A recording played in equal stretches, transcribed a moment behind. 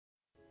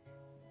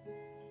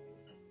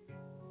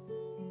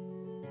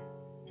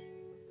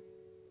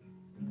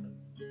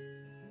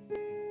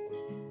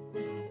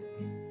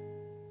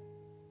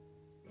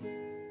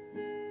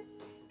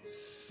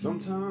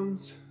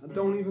Sometimes I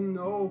don't even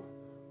know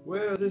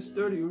where this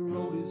dirty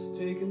road is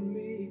taking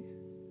me.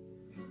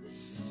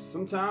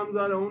 Sometimes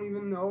I don't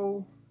even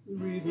know the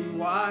reason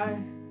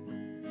why.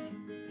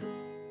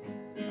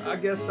 I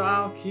guess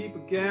I'll keep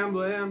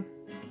a-gambling,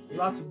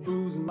 lots of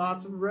booze and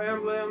lots of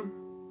rambling.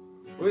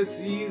 Well, it's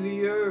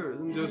easier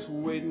than just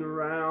waiting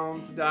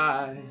around to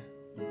die.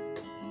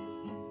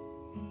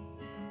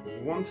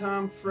 One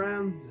time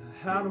friends,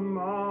 I had them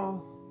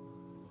all.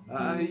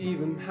 I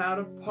even had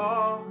a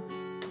pa.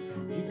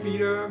 He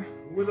beat her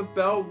with a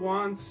belt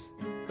once,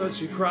 'cause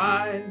she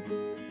cried.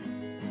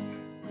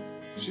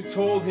 She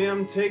told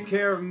him, take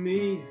care of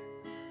me.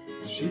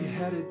 She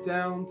headed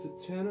down to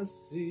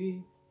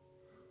Tennessee.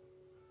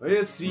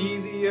 It's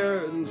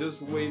easier than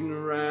just waiting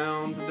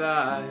around to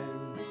die.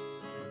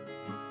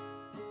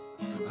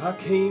 I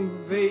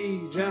came of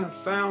age and I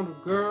found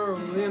a girl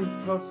in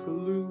a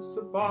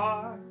Tuscaloosa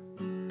bar.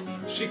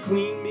 She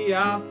cleaned me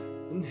out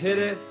and hit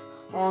it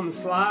on the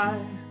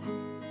slide.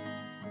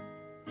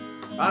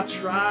 I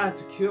tried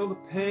to kill the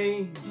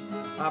pain.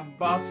 I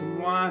bought some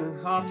wine and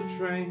hopped a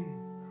train.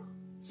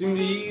 Seemed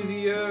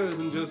easier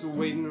than just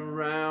waiting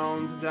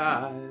around to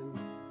die.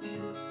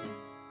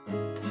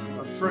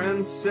 A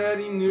friend said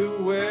he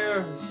knew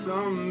where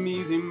some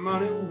easy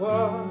money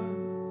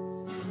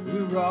was. We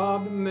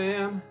robbed a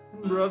man,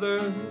 and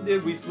brother,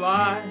 did we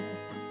fly.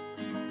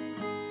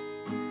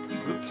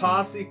 The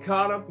posse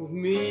caught up with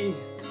me,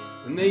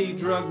 and they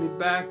drugged me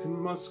back to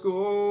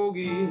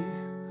Muskogee.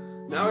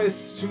 Now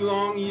it's 2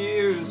 long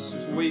years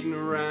just waiting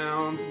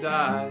around to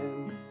die.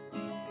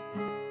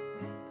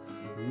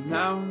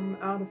 Now I'm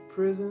out of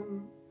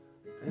prison,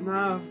 and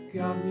I've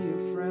got me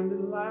a friend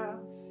at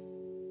last.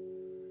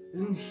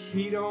 And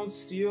he don't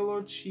steal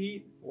or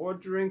cheat or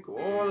drink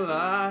or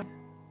lie.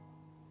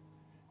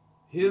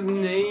 His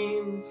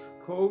name's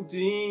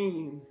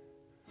Codeine,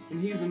 and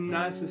he's the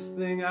nicest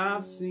thing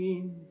I've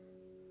seen.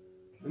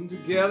 And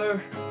together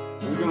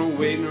we're gonna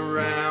waiting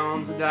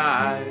around to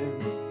die.